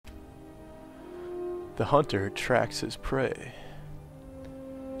The hunter tracks his prey.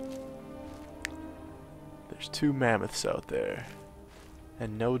 There's 2 mammoths out there,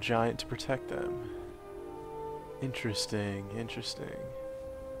 and no giant to protect them. Interesting, interesting.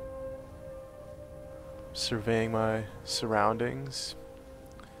 Surveying my surroundings,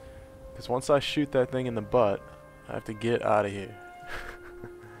 because once I shoot that thing in the butt, I have to get out of here.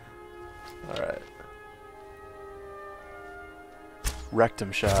 Alright.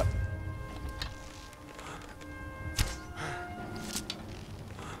 Rectum shot.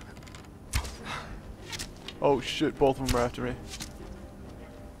 Oh shit, both of them are after me.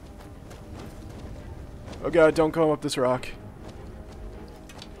 Oh god, don't come up this rock.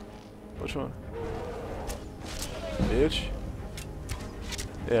 Which one? Bitch.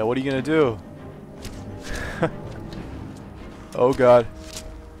 Yeah, what are you gonna do? Oh god.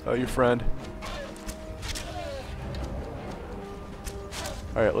 Oh, your friend.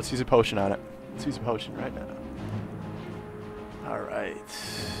 Alright, let's use a potion on it. Let's use a potion right now. Alright.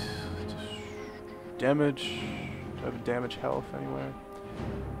 Damage. Do I have a damage health anywhere?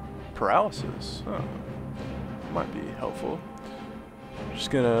 Paralysis. Huh. Might be helpful. Just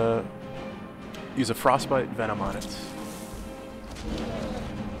gonna use a frostbite venom on it.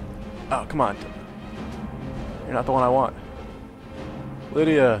 Oh, come on. You're not the one I want.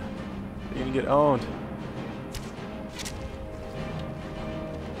 Lydia, you're gonna get owned.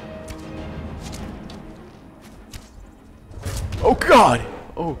 Oh god!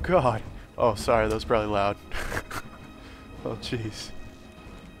 Oh god! Oh, sorry, that was probably loud. Oh, jeez.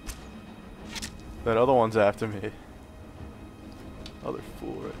 That other one's after me. Other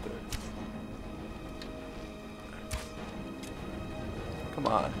fool right there. Come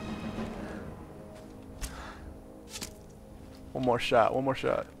on. One more shot, one more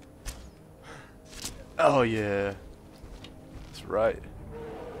shot. Oh yeah. That's right.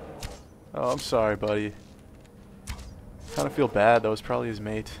 Oh, I'm sorry, buddy. Kind of feel bad, that was probably his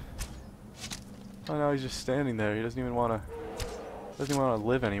mate. Oh no, he's just standing there. He doesn't even wanna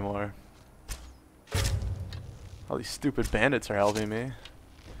live anymore. All these stupid bandits are helping me.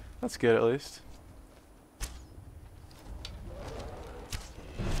 That's good at least.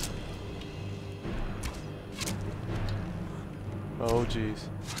 Oh jeez.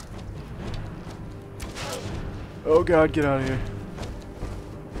 Oh god, get out of here.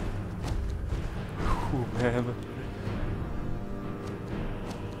 Oh man.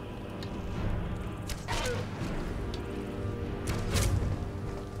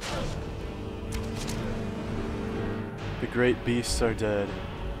 The great beasts are dead.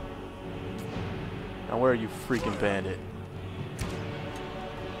 Now where are you, freaking bandit?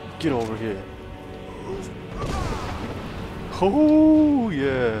 Get over here. Oh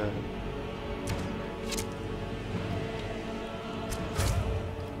yeah.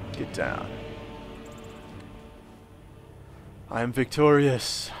 Get down. I am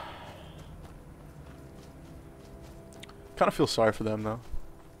victorious. Kind of feel sorry for them though.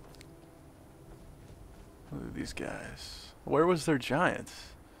 Look at these guys. Where was their giant?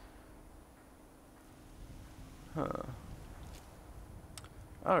 Huh.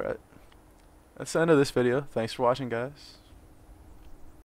 Alright. That's the end of this video. Thanks for watching, guys.